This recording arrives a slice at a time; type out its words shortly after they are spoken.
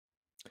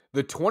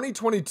The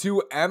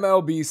 2022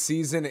 MLB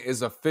season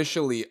is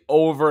officially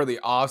over. The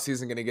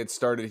offseason going to get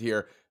started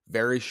here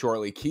very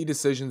shortly. Key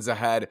decisions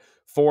ahead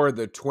for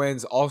the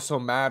Twins. Also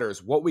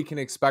matters what we can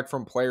expect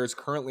from players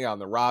currently on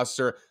the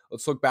roster.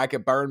 Let's look back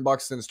at Byron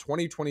Buxton's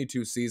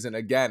 2022 season.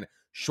 Again,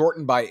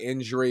 shortened by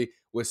injury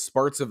with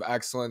spurts of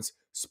excellence,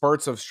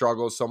 spurts of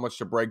struggle. So much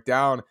to break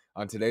down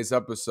on today's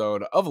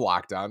episode of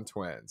Locked On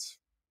Twins.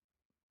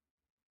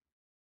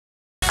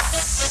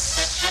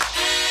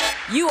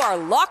 You are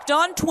Locked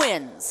On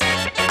Twins,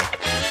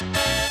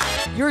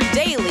 your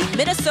daily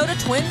Minnesota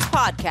Twins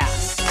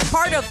podcast,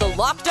 part of the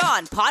Locked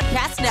On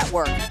Podcast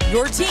Network,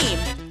 your team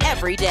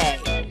every day.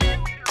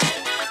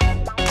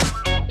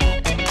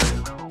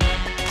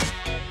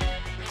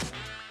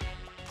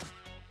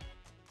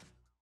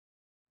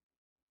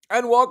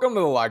 And welcome to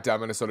the Locked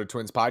On Minnesota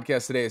Twins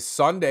podcast. Today is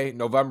Sunday,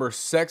 November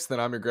 6th, and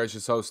I'm your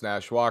gracious host,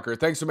 Nash Walker.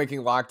 Thanks for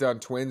making Locked On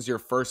Twins your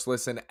first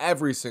listen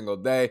every single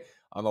day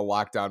on the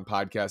Locked On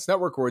Podcast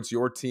Network, where it's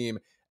your team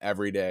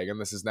every day. Again,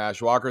 this is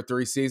Nash Walker,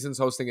 3 seasons,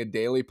 hosting a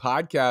daily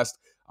podcast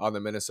on the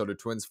Minnesota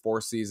Twins,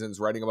 4 seasons,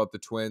 writing about the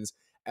Twins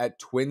at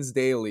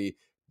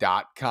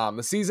twinsdaily.com.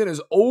 The season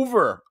is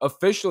over.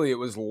 Officially, it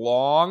was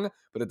long,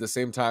 but at the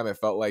same time, it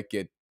felt like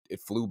it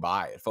flew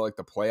by. It felt like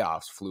the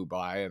playoffs flew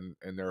by, and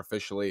they're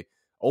officially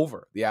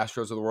over. The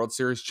Astros are the World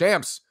Series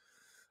champs.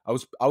 I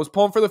was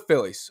pulling for the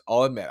Phillies.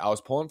 I'll admit, I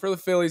was pulling for the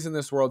Phillies in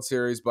this World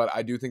Series, but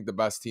I do think the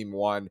best team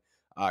won.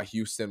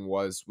 Houston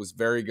was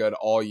very good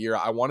all year.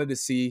 I wanted to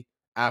see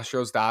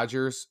Astros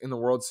Dodgers in the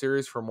World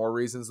Series for more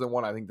reasons than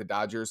one. I think the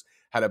Dodgers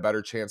had a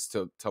better chance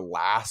to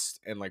last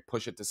and like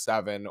push it to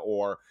 7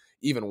 or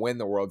even win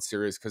the World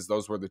Series because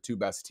those were the 2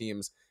 best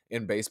teams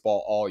in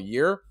baseball all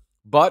year.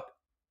 But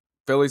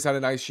Phillies had a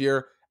nice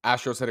year.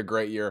 Astros had a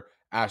great year.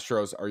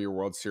 Astros are your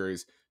World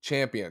Series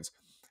champions.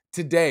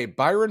 Today,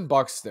 Byron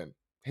Buxton,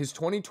 his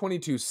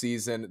 2022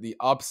 season, the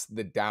ups,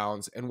 the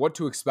downs, and what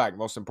to expect.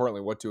 Most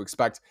importantly, what to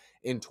expect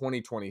in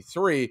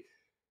 2023.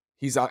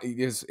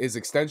 His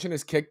extension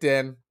is kicked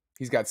in.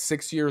 He's got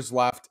 6 years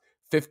left,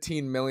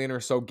 $15 million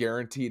or so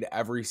guaranteed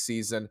every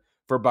season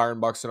for Byron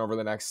Buxton over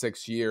the next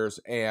 6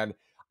 years. And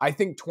I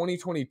think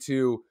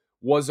 2022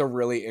 was a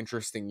really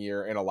interesting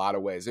year in a lot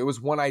of ways. It was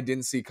one I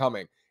didn't see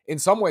coming. In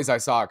some ways, I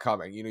saw it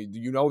coming.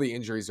 You know the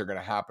injuries are going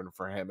to happen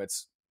for him.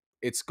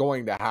 It's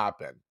going to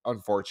happen,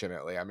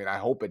 unfortunately. I mean, I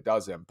hope it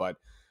doesn't, but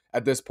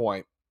at this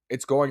point,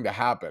 it's going to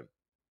happen.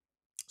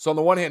 So on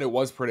the one hand, it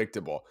was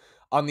predictable.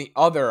 On the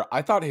other,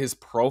 I thought his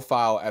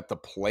profile at the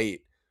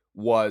plate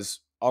was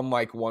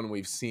unlike one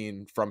we've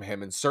seen from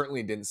him and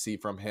certainly didn't see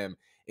from him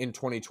in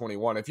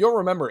 2021. If you'll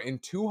remember, in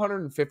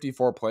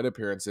 254 plate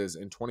appearances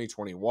in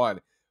 2021,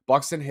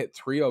 Buxton hit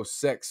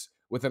 .306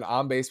 with an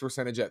on-base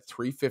percentage at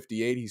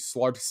 .358. He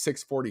slugged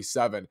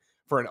 .647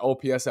 for an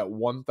OPS at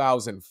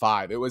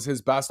 1,005. It was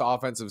his best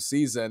offensive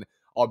season,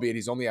 albeit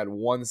he's only had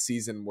one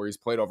season where he's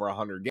played over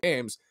 100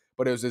 games,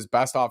 but it was his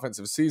best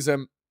offensive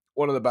season,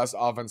 one of the best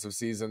offensive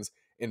seasons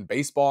in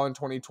baseball in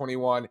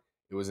 2021.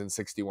 It was in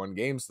 61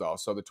 games, though,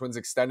 so the Twins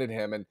extended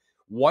him, and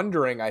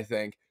wondering, I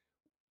think,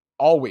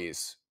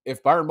 always,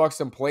 if Byron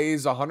Buxton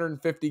plays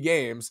 150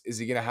 games, is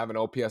he going to have an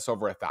OPS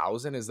over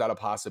 1,000? Is that a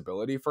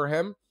possibility for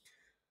him?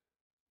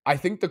 I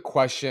think the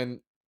question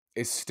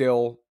is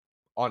still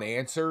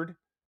unanswered,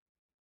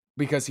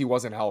 because he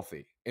wasn't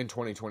healthy in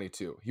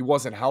 2022. He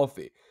wasn't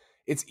healthy.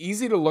 It's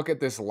easy to look at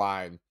this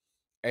line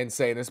and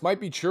say, and this might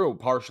be true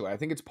partially. I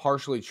think it's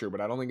partially true, but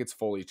I don't think it's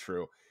fully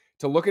true.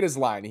 To look at his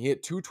line, he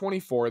hit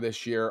 .224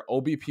 this year.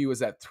 OBP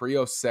was at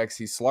 .306.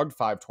 He slugged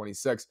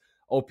 .526.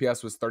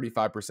 OPS was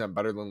 35%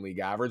 better than league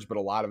average, but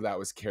a lot of that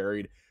was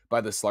carried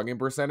by the slugging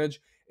percentage.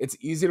 It's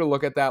easy to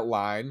look at that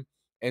line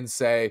and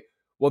say,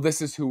 well,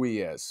 this is who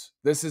he is.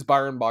 This is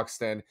Byron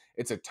Buxton.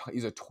 He's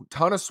a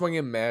ton of swing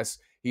and miss.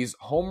 He's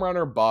home run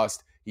or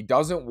bust. He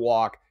doesn't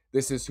walk.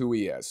 This is who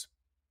he is.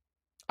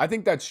 I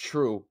think that's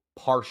true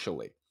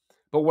partially.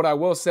 But what I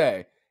will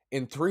say,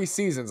 in 3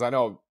 seasons, I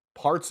know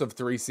parts of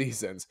 3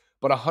 seasons,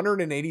 but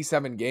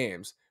 187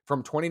 games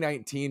from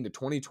 2019 to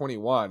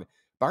 2021,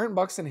 Byron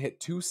Buxton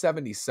hit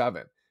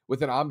 .277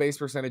 with an on-base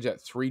percentage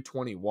at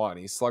 .321.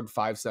 He slugged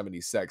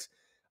 .576.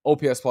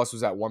 OPS plus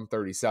was at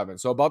 137.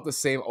 So about the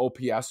same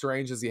OPS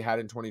range as he had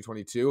in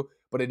 2022,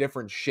 but a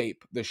different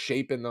shape. The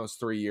shape in those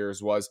 3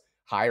 years was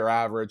higher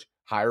average,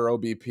 higher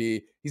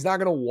OBP. He's not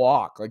going to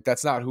walk. Like,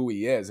 that's not who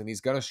he is, and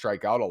he's going to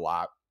strike out a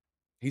lot.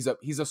 He's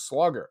a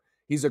slugger.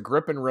 He's a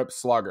grip and rip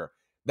slugger.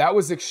 That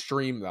was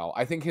extreme, though.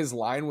 I think his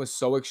line was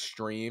so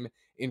extreme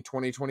in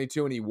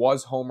 2022, and he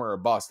was homer or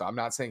bust. I'm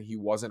not saying he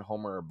wasn't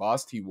homer or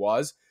bust. He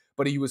was,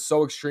 but he was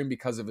so extreme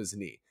because of his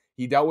knee.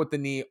 He dealt with the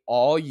knee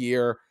all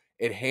year.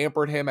 It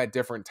hampered him at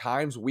different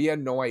times. We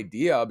had no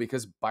idea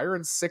because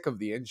Byron's sick of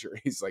the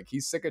injuries. Like,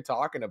 he's sick of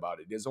talking about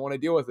it. He doesn't want to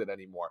deal with it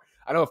anymore.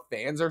 I know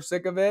fans are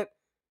sick of it.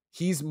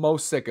 He's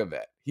most sick of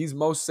it. He's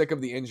most sick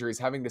of the injuries,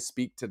 having to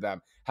speak to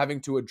them,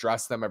 having to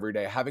address them every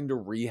day, having to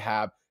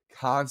rehab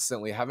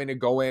constantly, having to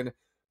go in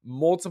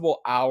multiple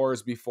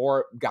hours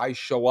before guys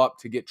show up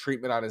to get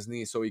treatment on his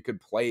knee so he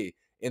could play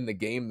in the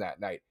game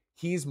that night.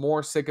 He's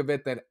more sick of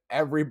it than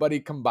everybody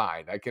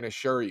combined, I can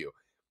assure you.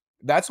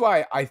 That's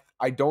why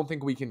I don't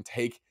think we can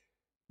take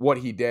what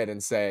he did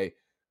and say,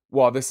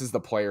 well, this is the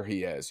player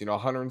he is.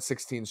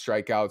 116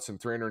 strikeouts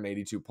and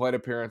 382 plate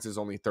appearances,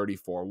 only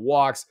 34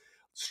 walks,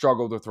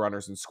 struggled with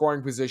runners in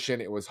scoring position.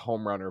 It was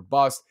home run or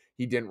bust.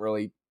 He didn't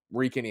really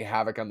wreak any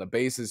havoc on the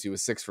bases. He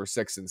was 6 for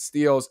 6 in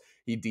steals.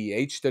 He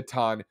DH'd a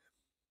ton.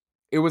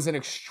 It was an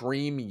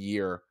extreme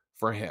year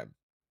for him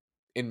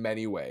in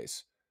many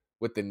ways.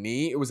 With the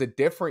knee, it was a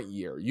different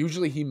year.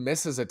 Usually he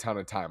misses a ton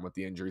of time with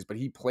the injuries, but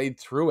he played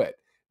through it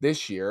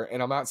this year.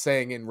 And I'm not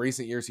saying in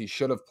recent years he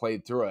should have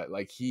played through it.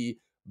 Like, he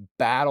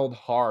battled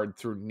hard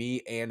through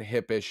knee and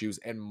hip issues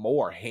and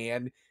more.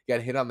 Hand,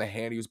 got hit on the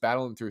hand. He was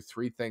battling through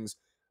 3 things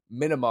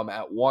minimum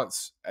at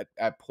once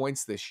at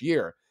points this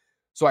year.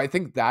 So I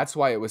think that's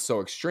why it was so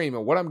extreme.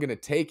 And what I'm going to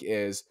take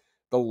is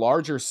the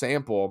larger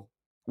sample,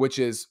 which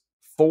is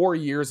 4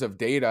 years of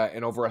data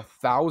and over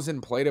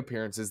 1,000 plate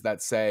appearances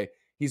that say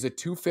he's a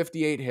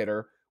 258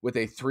 hitter with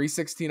a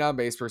 316 on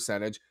base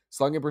percentage,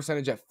 slugging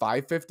percentage at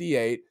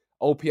 558,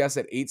 OPS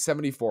at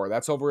 874.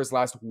 That's over his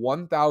last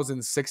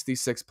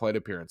 1,066 plate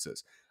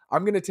appearances.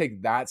 I'm going to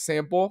take that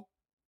sample.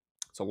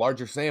 It's a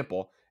larger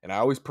sample, and I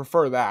always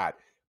prefer that.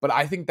 But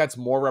I think that's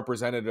more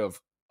representative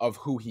of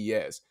who he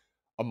is.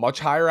 A much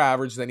higher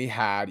average than he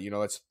had.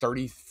 That's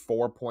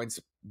 34 points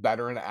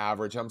better in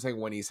average. I'm saying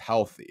when he's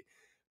healthy.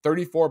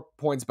 34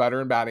 points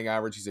better in batting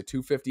average. He's a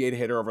 258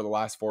 hitter over the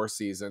last 4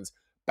 seasons.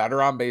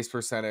 Better on base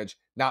percentage.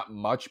 Not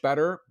much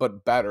better,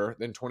 but better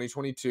than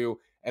 2022.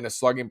 And a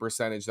slugging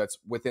percentage that's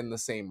within the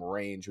same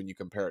range when you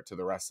compare it to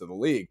the rest of the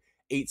league.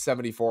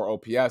 874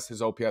 OPS.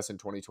 His OPS in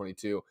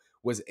 2022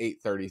 was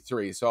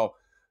 833. So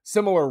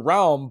similar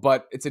realm,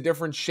 but it's a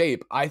different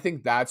shape. I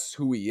think that's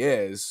who he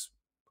is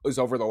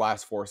over the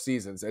last 4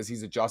 seasons. As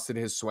he's adjusted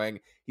his swing,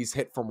 he's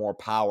hit for more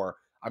power.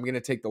 I'm going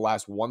to take the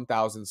last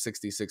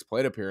 1,066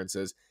 plate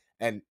appearances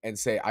and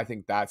say I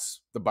think that's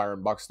the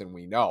Byron Buxton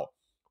we know.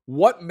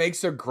 What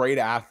makes a great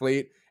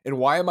athlete, and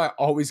why am I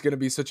always going to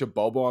be such a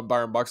bobo on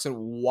Byron Buxton?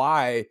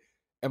 Why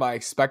am I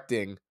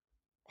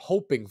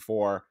hoping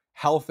for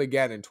health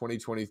again in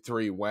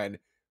 2023 when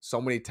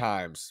so many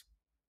times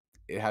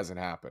it hasn't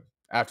happened?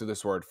 After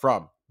this word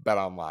from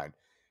BetOnline.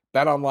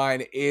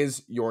 BetOnline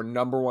is your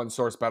number one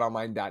source.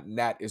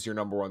 BetOnline.net is your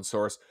number one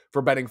source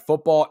for betting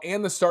football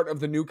and the start of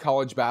the new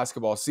college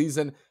basketball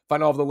season.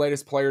 Find all of the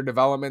latest player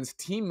developments,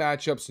 team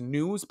matchups,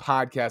 news,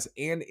 podcasts,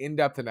 and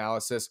in-depth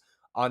analysis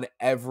on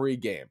every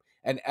game.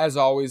 And as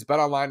always,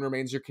 BetOnline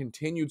remains your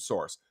continued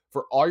source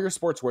for all your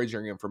sports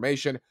wagering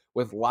information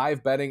with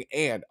live betting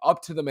and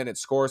up-to-the-minute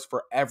scores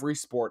for every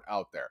sport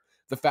out there.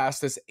 The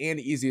fastest and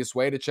easiest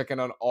way to check in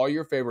on all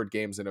your favorite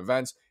games and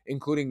events,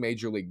 including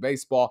Major League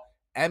Baseball,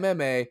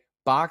 MMA,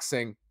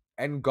 boxing,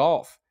 and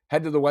golf.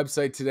 Head to the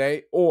website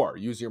today or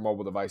use your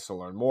mobile device to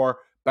learn more.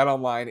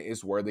 BetOnline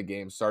is where the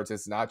game starts.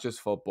 It's not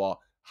just football.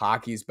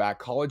 Hockey's back.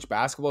 College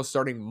basketball is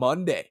starting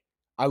Monday.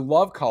 I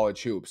love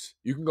college hoops.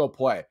 You can go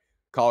play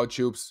college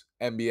hoops,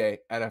 NBA,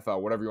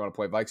 NFL, whatever you want to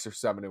play. Vikes are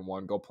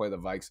 7-1. Go play the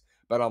Vikes.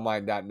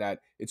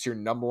 BetOnline.net. It's your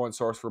number one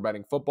source for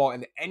betting football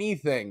and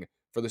anything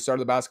for the start of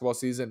the basketball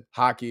season,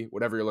 hockey,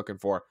 whatever you're looking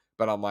for.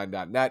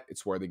 BetOnline.net.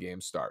 It's where the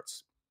game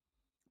starts.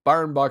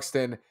 Byron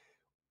Buxton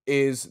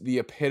is the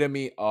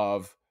epitome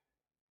of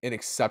an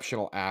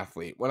exceptional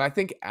athlete. When I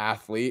think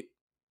athlete,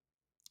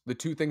 the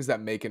 2 things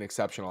that make an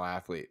exceptional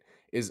athlete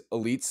is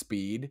elite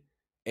speed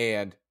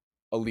and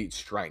elite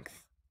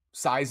strength.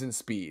 Size and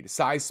speed.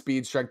 Size,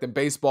 speed, strength. In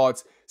baseball,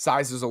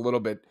 size is a little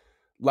bit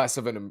less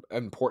of an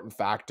important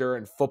factor.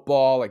 In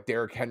football, like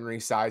Derrick Henry,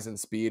 size and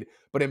speed.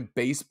 But in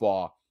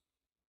baseball,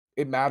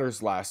 it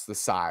matters less, the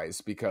size,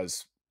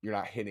 because you're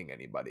not hitting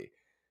anybody.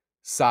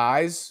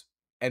 Size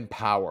and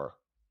power.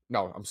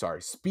 No, I'm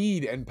sorry.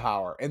 Speed and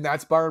power. And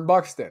that's Byron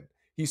Buxton.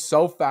 He's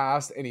so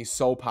fast and he's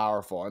so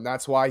powerful. And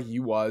that's why he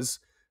was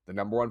the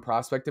number one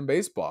prospect in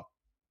baseball.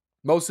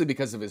 Mostly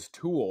because of his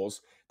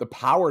tools. The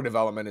power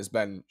development has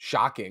been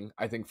shocking,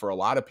 I think, for a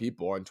lot of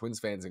people, and Twins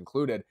fans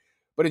included.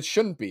 But it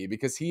shouldn't be,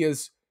 because he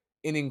is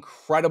an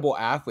incredible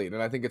athlete.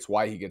 And I think it's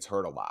why he gets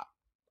hurt a lot.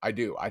 I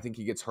do. I think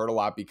he gets hurt a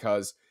lot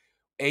because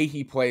A,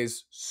 he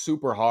plays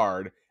super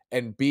hard,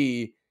 and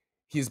B,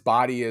 his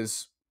body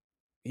is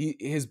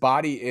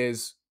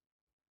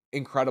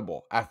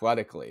incredible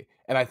athletically.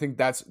 And I think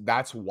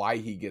that's why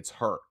he gets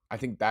hurt. I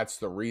think that's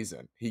the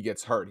reason he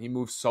gets hurt. He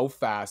moves so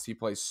fast, he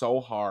plays so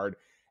hard.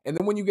 And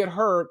then when you get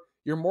hurt,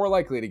 you're more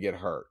likely to get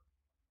hurt.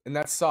 And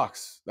that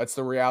sucks. That's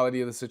the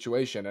reality of the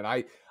situation.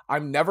 And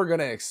I'm never going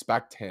to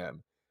expect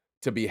him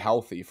to be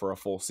healthy for a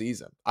full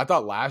season. I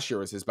thought last year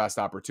was his best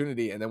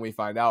opportunity, and then we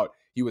find out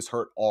he was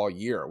hurt all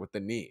year with the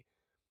knee.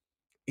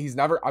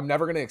 I'm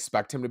never going to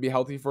expect him to be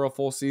healthy for a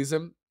full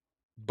season,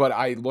 but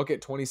I look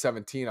at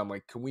 2017, I'm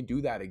like, can we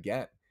do that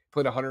again?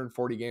 Played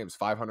 140 games,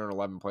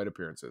 511 plate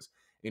appearances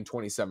in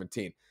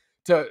 2017.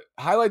 To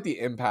highlight the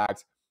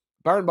impact,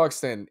 Byron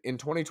Buxton in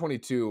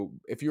 2022,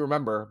 if you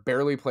remember,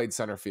 barely played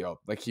center field.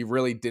 Like, he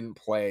really didn't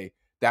play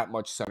that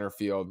much center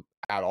field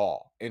at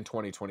all in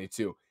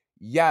 2022.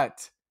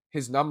 Yet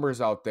his numbers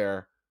out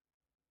there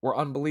were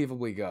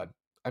unbelievably good.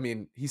 I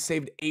mean, he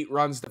saved 8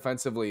 runs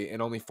defensively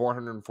in only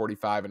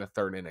 445 in a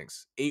third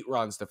innings. 8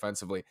 runs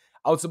defensively.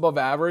 Outs above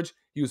average,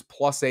 he was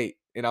 +8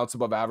 in outs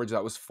above average.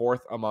 That was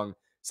 4th among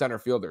center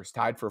fielders,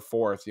 tied for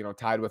 4th,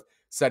 tied with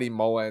Seti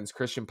Mullins,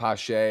 Christian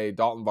Pache,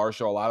 Dalton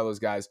Varsho. A lot of those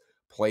guys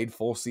played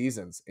full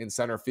seasons in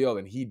center field,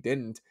 and he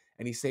didn't.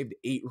 And he saved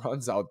 8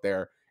 runs out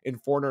there in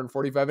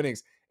 445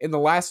 innings. In the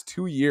last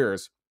 2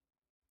 years,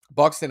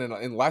 Buxton,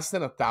 in less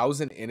than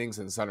 1,000 innings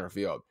in center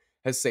field,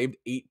 has saved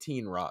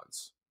 18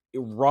 runs.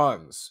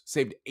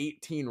 Saved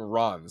 18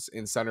 runs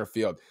in center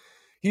field.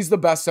 He's the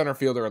best center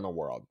fielder in the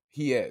world.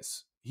 He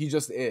is. He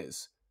just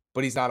is.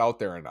 But he's not out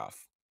there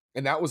enough.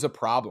 And that was a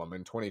problem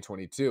in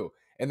 2022.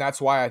 And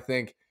that's why I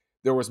think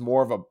there was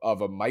more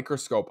of a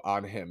microscope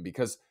on him,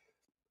 because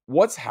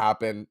what's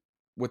happened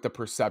with the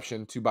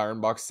perception to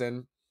Byron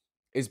Buxton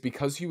is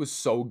because he was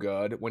so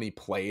good when he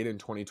played in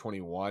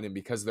 2021, and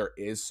because there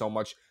is so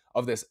much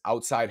of this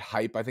outside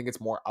hype. I think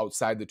it's more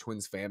outside the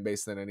Twins fan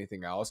base than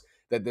anything else,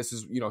 that this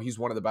is, he's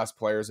one of the best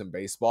players in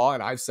baseball.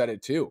 And I've said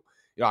it too.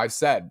 I've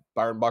said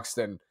Byron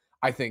Buxton,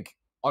 I think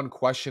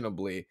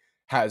unquestionably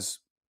has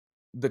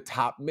the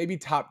maybe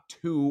top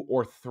 2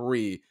 or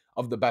 3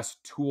 of the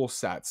best tool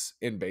sets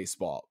in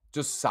baseball.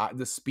 Just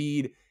the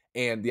speed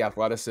and the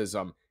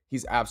athleticism.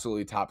 He's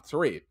absolutely top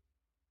 3.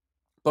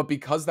 But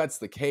because that's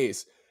the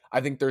case,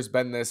 I think there's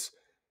been this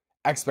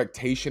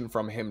expectation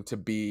from him to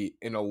be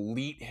an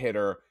elite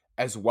hitter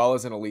as well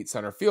as an elite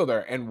center fielder.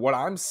 And what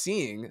I'm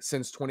seeing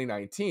since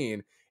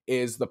 2019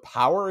 is the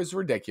power is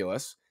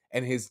ridiculous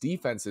and his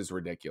defense is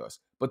ridiculous.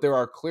 But there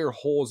are clear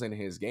holes in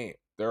his game.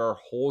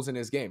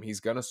 He's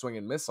going to swing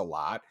and miss a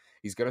lot.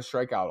 He's going to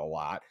strike out a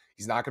lot.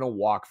 He's not going to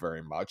walk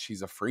very much.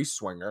 He's a free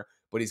swinger,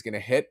 but he's going to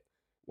hit,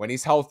 when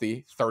he's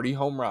healthy, 30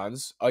 home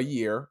runs a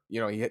year. He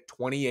hit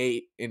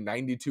 28 in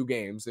 92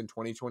 games in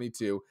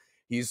 2022.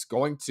 He's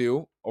going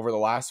to, over the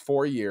last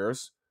 4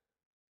 years,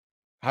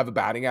 have a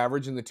batting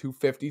average in the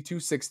 250,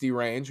 260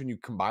 range when you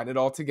combine it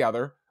all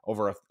together,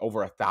 over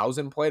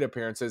 1,000 plate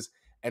appearances.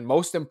 And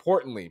most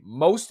importantly,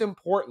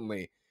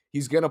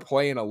 he's going to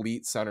play in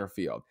elite center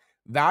field.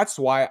 That's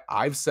why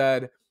I've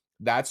said,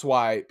 that's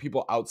why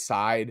people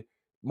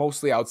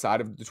mostly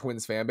outside of the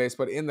Twins fan base,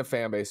 but in the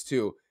fan base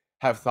too,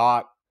 have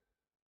thought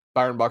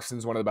Byron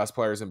Buxton's one of the best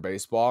players in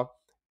baseball.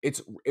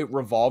 It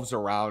revolves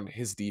around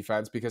his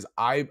defense, because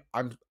I'm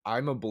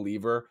a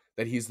believer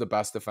that he's the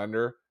best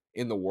defender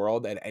in the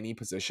world at any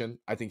position.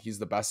 I think he's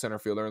the best center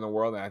fielder in the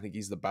world, and I think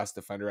he's the best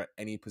defender at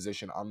any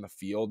position on the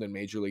field in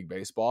Major League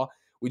Baseball.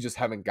 We just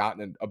haven't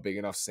gotten a big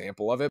enough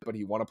sample of it, but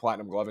he won a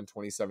Platinum Glove in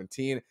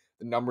 2017.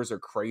 The numbers are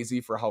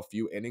crazy for how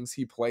few innings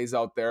he plays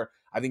out there.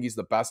 I think he's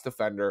the best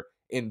defender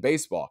in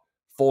baseball.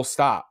 Full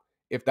stop.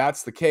 If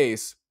that's the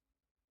case,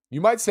 you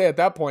might say at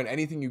that point,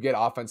 anything you get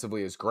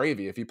offensively is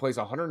gravy. If he plays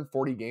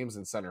 140 games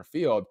in center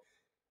field,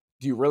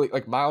 do you really,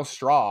 like Miles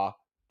Straw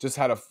just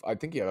had I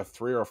think he had a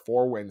 3 or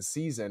 4 win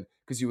season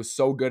because he was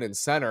so good in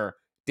center,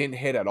 didn't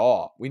hit at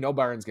all. We know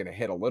Byron's going to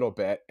hit a little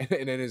bit, and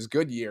in his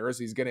good years,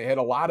 he's going to hit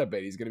a lot of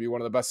it. He's going to be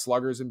one of the best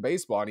sluggers in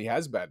baseball, and he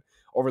has been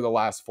over the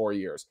last 4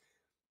 years.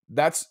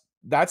 That's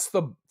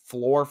the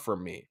floor for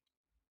me.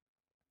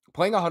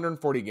 Playing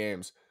 140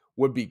 games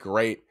would be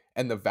great,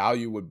 and the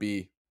value would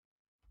be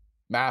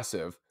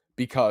massive,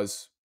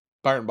 because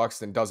Byron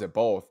Buxton does it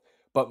both,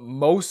 but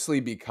mostly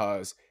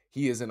because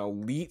he is an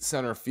elite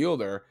center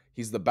fielder.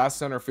 He's the best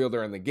center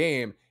fielder in the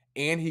game,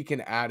 and he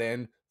can add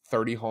in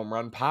 30 home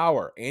run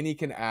power, and he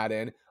can add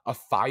in a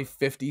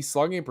 550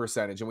 slugging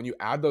percentage. And when you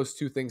add those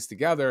two things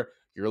together,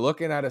 you're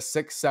looking at a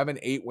 6, 7,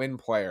 8 win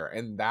player.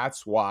 And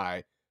that's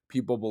why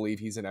people believe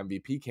he's an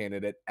MVP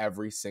candidate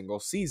every single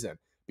season,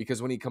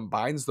 because when he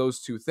combines those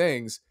two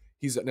things,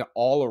 he's an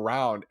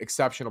all-around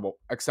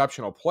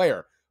exceptional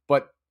player.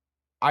 But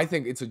I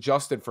think it's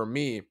adjusted for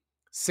me.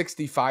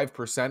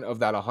 65% of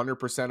that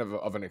 100%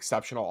 of an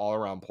exceptional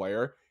all-around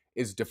player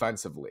is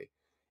defensively.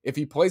 If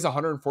he plays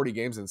 140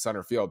 games in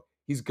center field,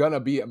 he's going to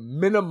be a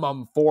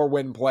minimum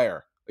 4-win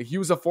player. Like, he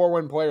was a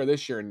 4-win player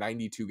this year in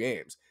 92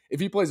 games. If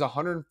he plays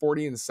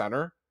 140 in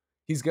center,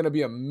 he's going to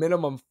be a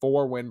minimum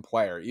 4-win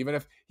player, even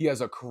if he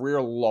has a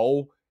career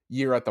low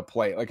year at the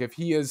plate. Like, if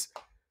he is,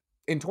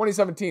 in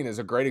 2017 is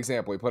a great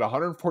example. He played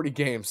 140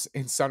 games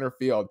in center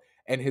field,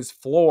 and his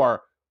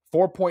floor,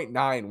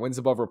 4.9 wins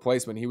above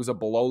replacement. He was a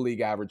below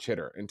league average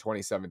hitter in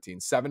 2017,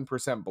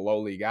 7% below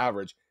league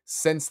average.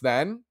 Since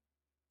then,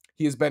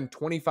 he has been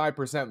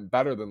 25%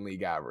 better than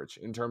league average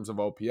in terms of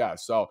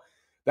OPS. So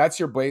that's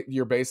your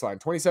baseline.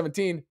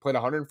 2017, played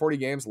 140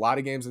 games, a lot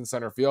of games in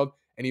center field,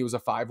 and he was a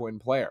 5-win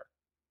player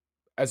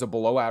as a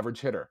below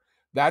average hitter.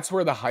 That's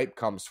where the hype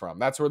comes from.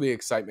 That's where the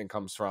excitement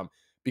comes from,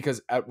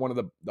 because at one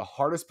of the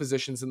hardest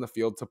positions in the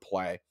field to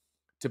play,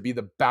 to be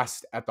the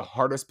best at the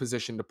hardest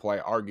position to play,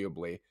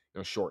 arguably,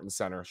 short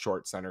center,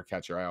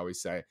 catcher, I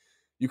always say,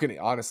 you can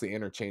honestly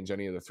interchange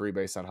any of the three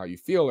based on how you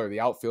feel, or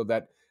the outfield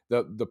that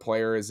the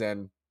player is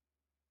in.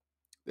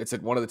 It's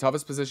at one of the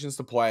toughest positions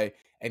to play,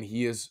 and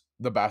he is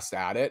the best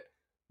at it.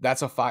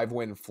 That's a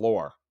 5-win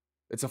floor.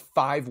 It's a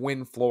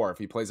 5-win floor if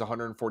he plays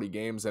 140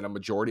 games, and a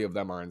majority of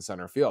them are in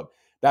center field.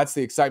 That's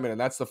the excitement,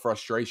 and that's the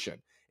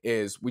frustration,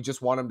 is we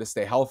just want him to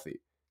stay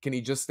healthy. Can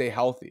he just stay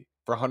healthy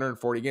for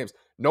 140 games?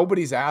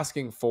 Nobody's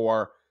asking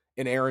for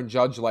an Aaron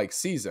Judge-like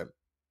season.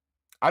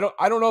 I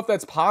don't know if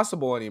that's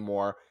possible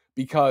anymore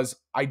because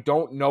I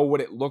don't know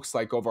what it looks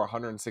like over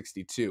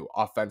 162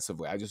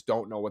 offensively. I just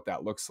don't know what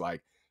that looks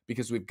like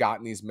because we've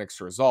gotten these mixed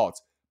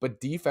results.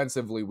 But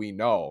defensively, we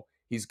know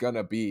he's going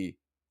to be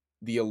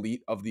the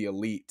elite of the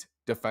elite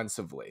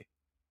defensively.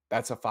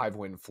 That's a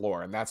 5-win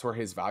floor, and that's where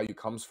his value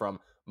comes from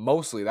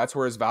mostly. That's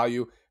where his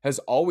value has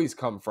always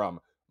come from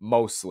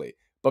mostly.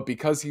 But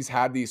because he's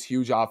had these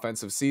huge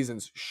offensive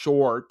seasons,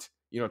 short,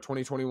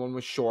 2021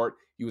 was short.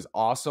 He was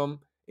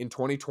awesome in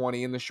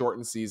 2020 in the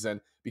shortened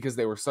season because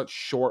they were such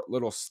short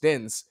little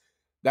stints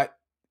that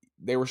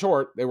they were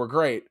short. They were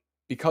great.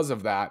 Because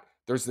of that,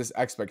 there's this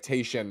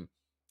expectation,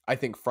 I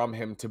think, from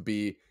him to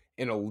be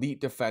an elite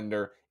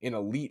defender, an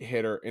elite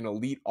hitter, an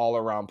elite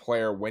all-around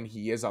player when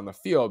he is on the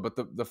field. But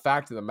the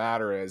fact of the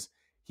matter is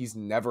he's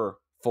never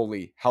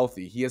fully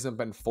healthy. He hasn't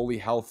been fully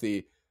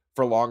healthy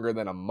for longer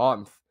than a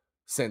month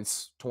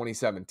since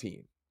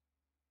 2017.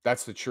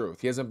 That's the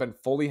truth. He hasn't been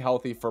fully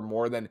healthy for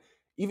more than,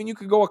 even you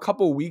could go a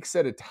couple weeks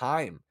at a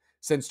time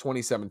since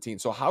 2017.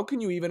 So how can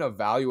you even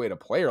evaluate a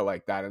player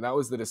like that? And that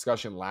was the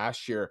discussion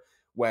last year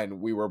when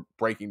we were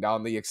breaking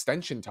down the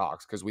extension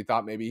talks because we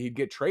thought maybe he'd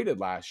get traded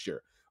last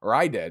year, or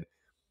I did.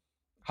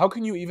 How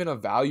can you even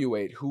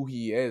evaluate who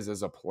he is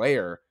as a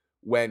player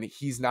when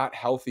he's not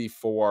healthy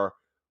for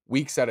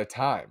weeks at a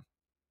time?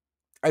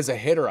 As a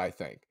hitter, I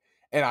think.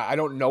 And I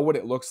don't know what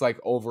it looks like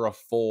over a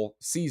full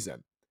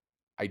season.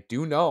 I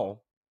do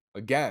know,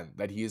 again,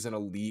 that he is an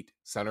elite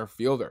center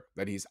fielder,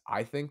 that he's,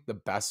 I think, the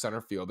best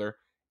center fielder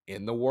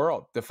in the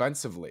world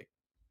defensively.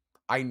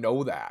 I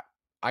know that.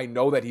 I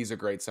know that he's a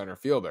great center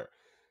fielder.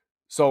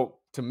 So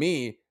to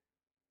me,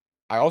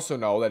 I also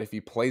know that if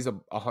he plays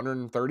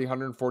 130,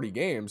 140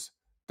 games,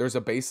 there's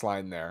a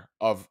baseline there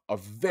of a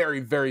very,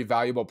 very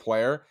valuable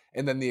player.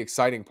 And then the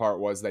exciting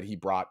part was that he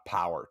brought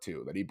power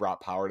too, that he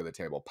brought power to the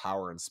table,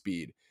 power and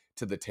speed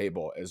to the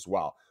table as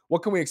well.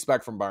 What can we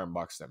expect from Byron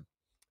Buxton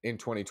in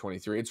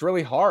 2023? It's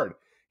really hard.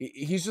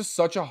 He's just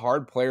such a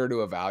hard player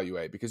to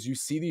evaluate because you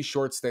see these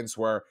short stints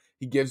where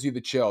he gives you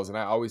the chills. And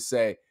I always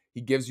say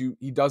he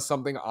does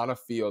something on a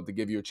field to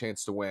give you a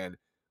chance to win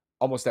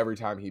almost every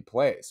time he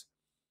plays.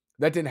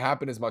 That didn't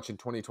happen as much in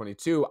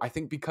 2022, I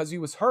think because he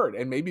was hurt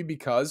and maybe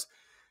because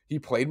he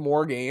played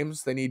more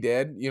games than he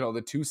did,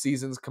 the 2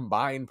 seasons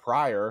combined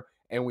prior,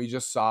 and we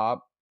just saw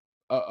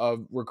a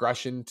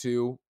regression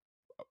to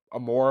a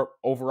more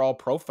overall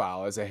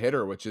profile as a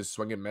hitter, which is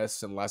swing and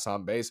miss and less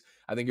on base.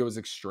 I think it was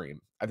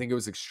extreme.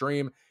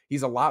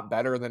 He's a lot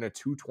better than a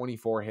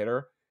 224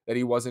 hitter that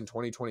he was in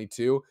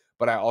 2022,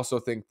 but I also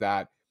think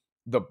that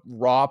the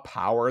raw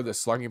power, the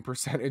slugging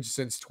percentage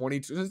since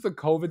the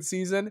COVID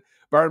season,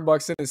 Byron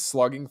Buxton is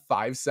slugging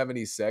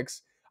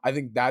 576. I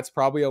think that's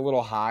probably a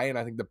little high, and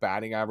I think the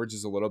batting average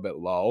is a little bit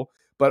low.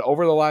 But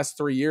over the last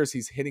 3 years,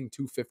 he's hitting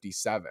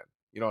 257,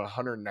 in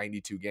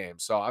 192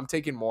 games. So I'm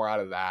taking more out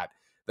of that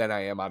than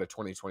I am out of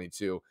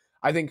 2022.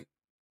 I think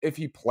if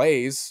he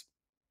plays,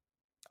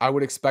 I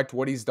would expect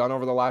what he's done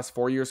over the last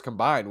 4 years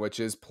combined, which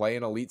is play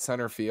an elite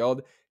center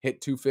field,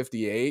 hit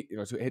 258,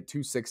 to hit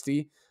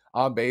 260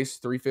 on base,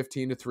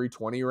 315 to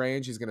 320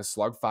 range. He's going to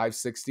slug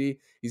 560.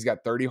 He's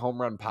got 30 home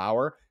run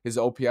power. His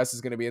OPS is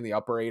going to be in the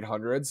upper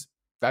 800s.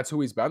 That's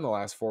who he's been the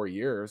last 4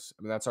 years.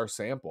 I mean, that's our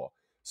sample.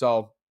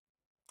 So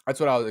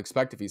that's what I would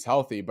expect if he's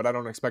healthy, but I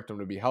don't expect him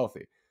to be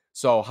healthy.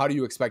 So how do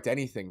you expect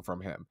anything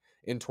from him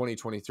in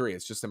 2023?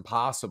 It's just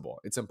impossible.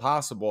 It's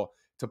impossible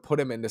to put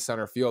him into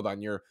center field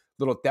on your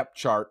little depth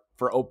chart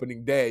for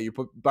opening day. You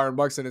put Byron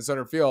Buxton in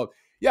center field.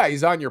 Yeah,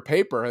 he's on your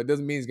paper. It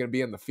doesn't mean he's going to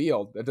be in the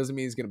field. That doesn't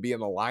mean he's going to be in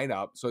the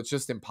lineup. So it's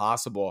just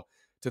impossible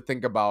to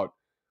think about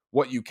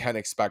what you can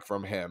expect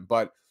from him.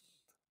 But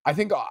I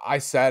think I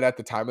said at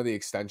the time of the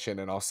extension,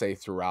 and I'll say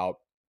throughout,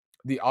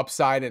 the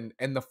upside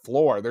and the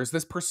floor. There's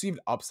this perceived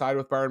upside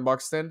with Byron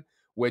Buxton,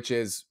 which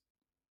is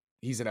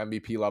he's an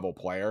MVP level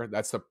player.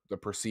 That's the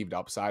perceived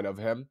upside of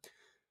him.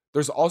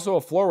 There's also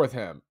a floor with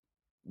him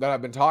that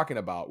I've been talking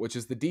about, which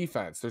is the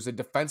defense. There's a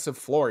defensive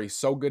floor. He's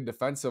so good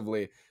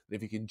defensively that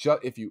if you can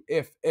just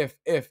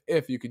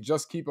if you can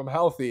just keep him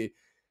healthy,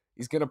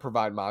 he's going to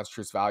provide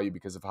monstrous value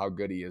because of how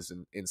good he is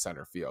in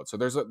center field. So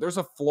there's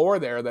a floor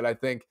there that I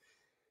think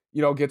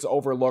gets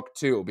overlooked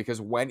too,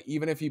 because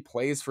even if he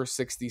plays for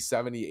 60,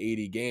 70,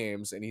 80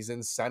 games and he's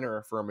in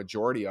center for a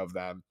majority of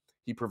them,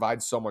 he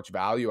provides so much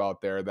value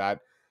out there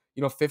that,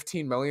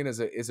 15 million is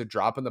a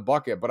drop in the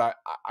bucket. But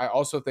I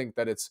also think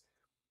that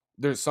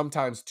there's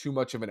sometimes too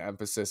much of an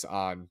emphasis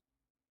on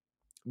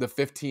the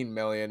 15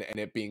 million and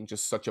it being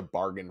just such a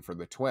bargain for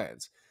the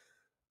Twins.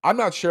 I'm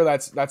not sure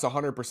that's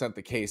 100%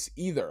 the case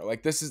either.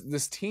 Like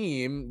this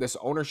team, this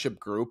ownership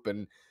group,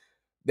 and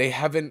they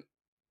haven't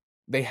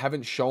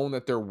shown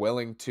that they're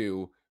willing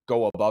to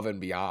go above and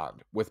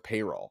beyond with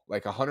payroll,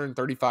 like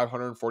 135,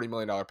 $140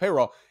 million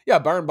payroll. Yeah,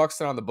 Byron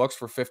Buxton on the books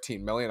for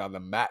 15 million on the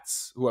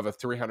Mets, who have a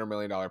 $300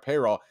 million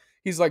payroll.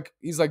 He's like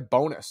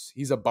bonus.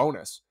 He's a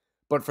bonus.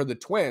 But for the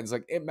Twins,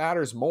 like, it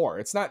matters more.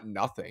 It's not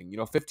nothing.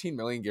 15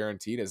 million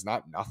guaranteed is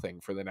not nothing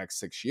for the next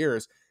 6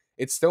 years.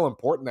 It's still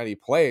important that he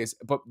plays,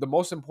 but the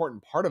most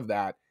important part of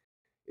that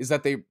is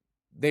that they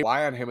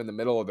rely on him in the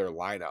middle of their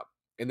lineup,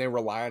 and they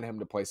rely on him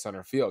to play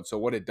center field. So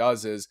what it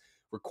does is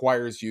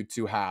requires you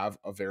to have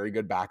a very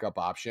good backup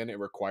option. It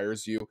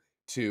requires you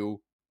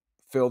to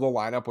fill the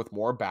lineup with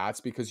more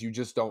bats because you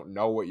just don't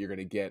know what you're going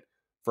to get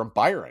from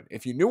Byron.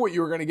 If you knew what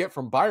you were going to get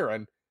from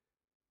Byron,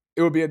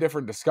 it would be a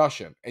different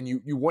discussion. And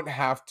you wouldn't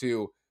have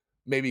to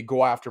maybe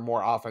go after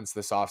more offense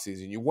this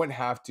offseason. You wouldn't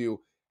have to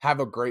have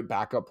a great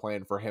backup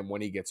plan for him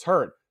when he gets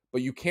hurt,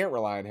 but you can't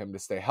rely on him to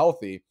stay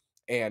healthy.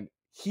 And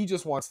he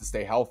just wants to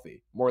stay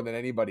healthy more than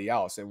anybody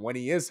else. And when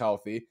he is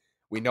healthy,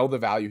 we know the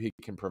value he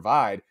can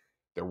provide.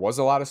 There was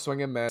a lot of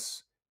swing and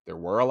miss. There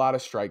were a lot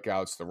of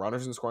strikeouts. The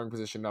runners in scoring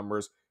position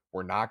numbers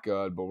were not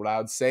good. But what I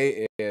would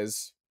say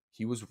is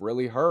he was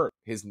really hurt.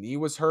 His knee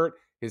was hurt.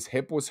 His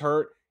hip was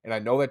hurt. And I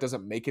know that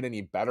doesn't make it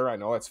any better. I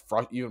know that's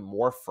even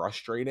more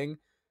frustrating.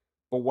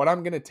 But what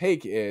I'm going to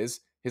take is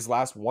his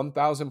last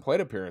 1,000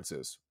 plate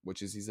appearances,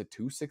 which is he's a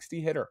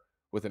 260 hitter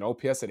with an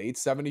OPS at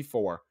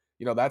 874.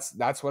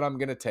 That's what I'm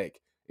going to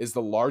take, is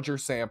the larger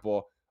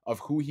sample of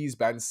who he's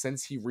been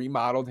since he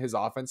remodeled his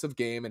offensive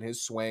game and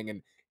his swing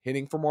and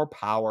hitting for more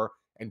power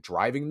and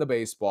driving the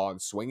baseball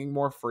and swinging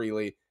more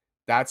freely.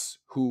 That's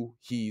who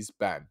he's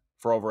been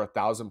for over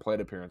 1,000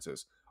 plate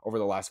appearances over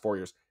the last 4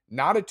 years.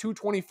 Not a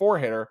 224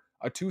 hitter,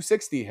 a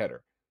 260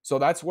 hitter. So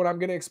that's what I'm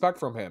going to expect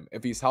from him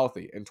if he's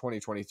healthy in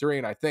 2023.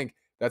 And I think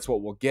that's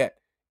what we'll get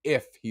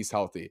if he's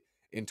healthy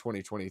in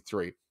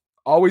 2023.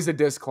 Always a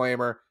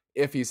disclaimer,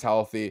 if he's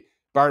healthy.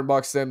 Byron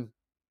Buxton,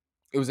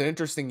 it was an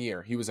interesting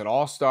year. He was an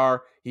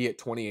all-star. He hit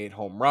 28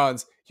 home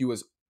runs. He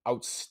was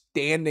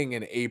outstanding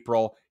in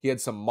April. He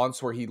had some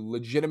months where he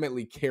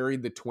legitimately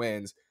carried the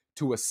Twins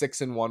to a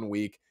 6-1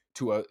 week,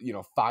 to a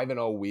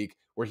 5-0 week,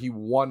 where he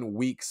won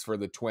weeks for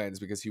the Twins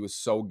because he was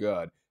so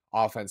good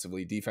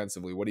offensively,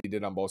 defensively, what he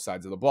did on both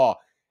sides of the ball.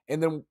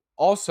 And then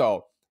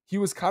also, he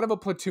was kind of a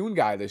platoon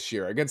guy this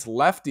year. Against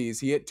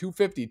lefties, he hit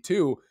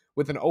 252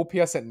 with an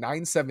OPS at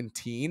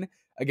 917.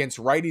 Against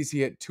righties, he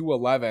hit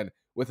 211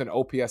 with an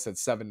OPS at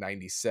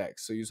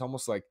 796. So he was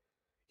almost like,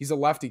 he's a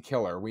lefty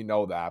killer. We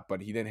know that,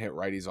 but he didn't hit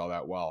righties all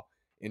that well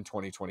in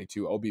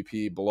 2022.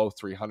 OBP below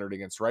 300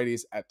 against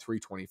righties at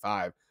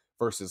 325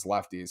 versus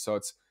lefties. So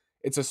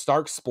it's a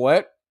stark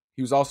split.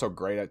 He was also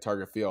great at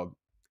target field.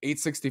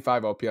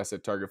 865 OPS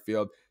at target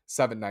field,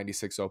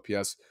 796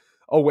 OPS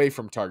away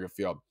from target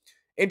field.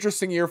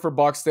 Interesting year for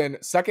Buxton.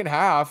 Second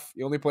half,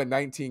 he only played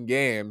 19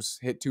 games,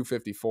 hit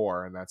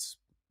 254, and that's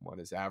what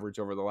his average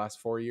over the last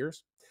 4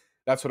 years.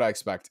 That's what I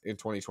expect in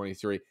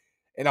 2023.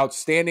 An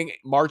outstanding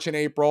March and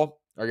April,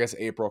 or I guess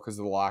April because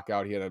of the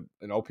lockout. He had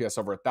an OPS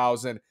over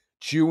 1,000.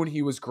 June,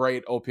 he was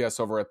great, OPS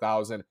over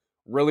 1,000.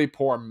 Really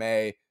poor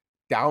May,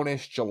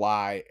 downish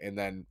July, and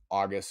then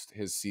August,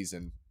 his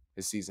season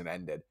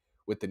ended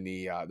with the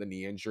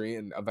knee injury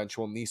and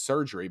eventual knee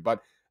surgery.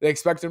 But they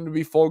expect him to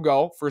be full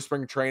go for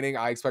spring training.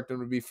 I expect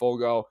him to be full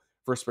go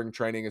for spring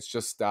training. It's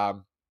just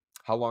how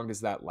long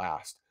does that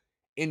last?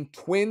 In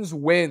Twins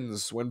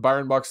wins, when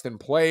Byron Buxton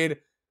played,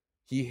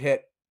 he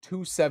hit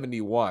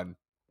 271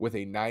 with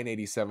a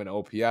 987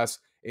 OPS.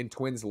 In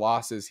Twins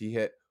losses, he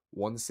hit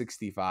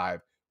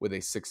 165 with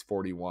a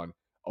 641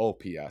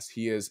 OPS.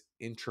 He is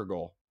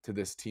integral to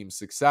this team's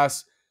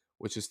success,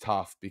 which is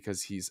tough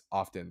because he's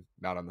often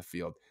not on the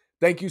field.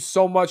 Thank you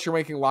so much for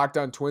making Locked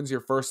On Twins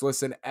your first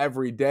listen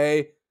every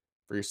day.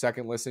 For your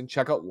second listen,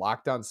 check out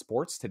Locked On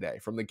Sports today.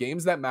 From the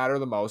games that matter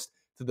the most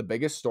to the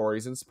biggest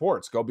stories in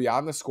sports, go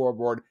beyond the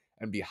scoreboard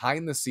and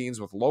behind the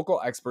scenes with local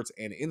experts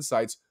and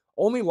insights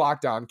only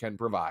Locked On can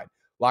provide.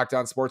 Locked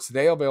On Sports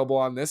today, available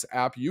on this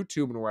app,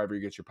 YouTube, and wherever you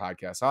get your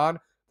podcasts on,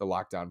 the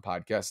Locked On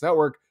Podcast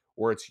Network,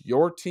 where it's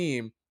your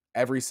team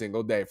every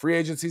single day. Free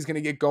agency is going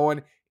to get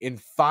going in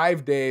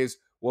 5 days.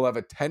 We'll have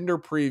a tender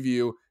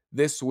preview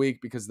this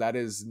week because that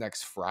is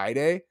next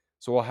Friday.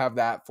 So we'll have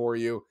that for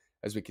you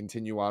as we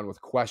continue on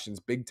with questions,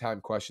 big time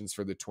questions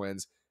for the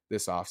Twins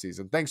this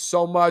offseason. Thanks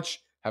so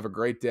much. Have a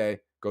great day.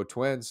 Go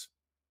Twins.